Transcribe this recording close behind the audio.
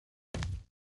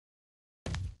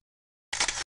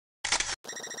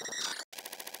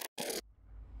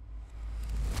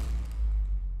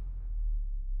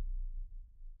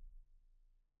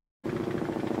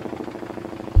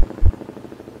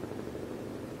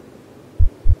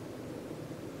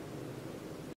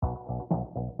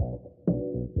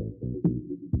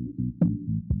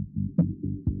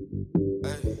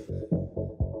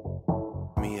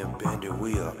that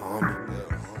we are on.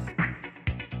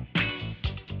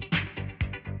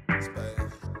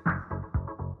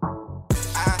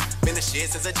 Been the shit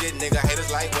since a jit, nigga.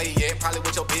 Haters like, wait, yeah, probably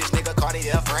with your bitch, nigga.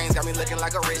 Cartier frames got me looking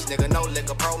like a rich nigga. No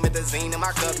liquor, promethazine in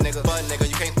my cup, nigga. But nigga,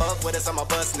 you can't fuck with us, I'm a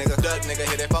bust, nigga. Duck, nigga,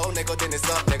 hit that phone, nigga, then it's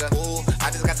up, nigga. Ooh, I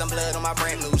just got some blood on my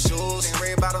brand new shoes. Ain't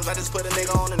red bottoms, I just put a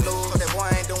nigga on the news. So that boy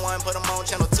ain't the one, put him on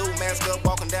channel 2. Mask up,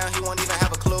 walking down, he won't even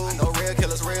have a clue. I know real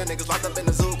killers, real niggas locked up in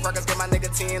the zoo. Crackers get my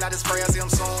nigga 10, I just pray I see him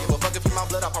soon. Give a fuck if you my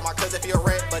blood up on my cousin if he a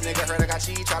rat. But nigga heard I got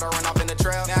cheese, try to run off in the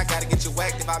trap. Now I gotta get you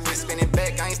whacked if I miss spinning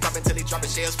back. I ain't stopping till he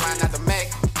dropping shells, flying out the Mac.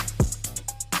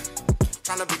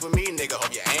 Tryna beef with me, nigga,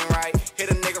 hope you ain't right. Hit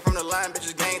a nigga from the line,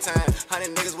 bitches game time. 100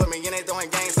 niggas with me, and they throwing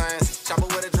gang signs. Chopper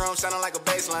with a drum, sounding like a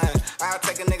bass line. I'll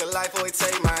take a nigga life or he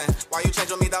take mine. Why you change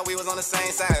with me, thought we was on the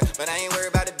same side. But I ain't worried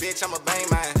about it, bitch, I'ma bang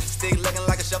mine. Stick looking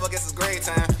like a shovel, guess it's grade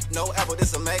time. No Apple,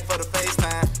 this a make for the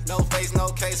FaceTime. No face, no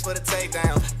case for the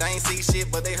takedown. They ain't see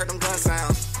shit, but they heard them gun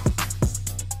sounds.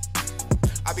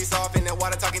 I be soft in that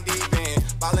water, talking deep in.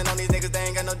 Ballin' on these niggas, they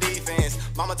ain't got no defense.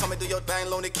 Mama told me do your thing,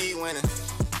 loan the key winning.